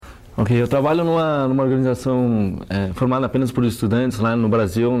Ok, eu trabalho numa organização formada apenas por estudantes lá no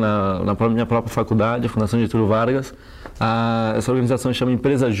Brasil, na minha própria faculdade, a Fundação Getúlio Vargas. Essa organização chama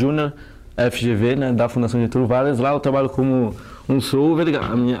Empresa Júnior FGV, né, da Fundação Getúlio Vargas. Lá eu trabalho como um solver,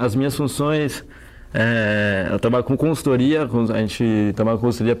 as minhas funções, eu trabalho com consultoria, a gente trabalha com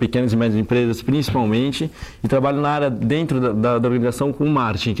consultoria pequenas e médias empresas principalmente, e trabalho na área dentro da organização com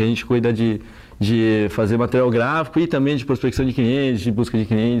marketing, que a gente cuida de fazer material gráfico e também de prospecção de clientes, de busca de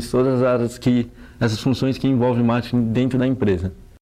clientes, todas as áreas essas funções que envolvem marketing dentro da empresa.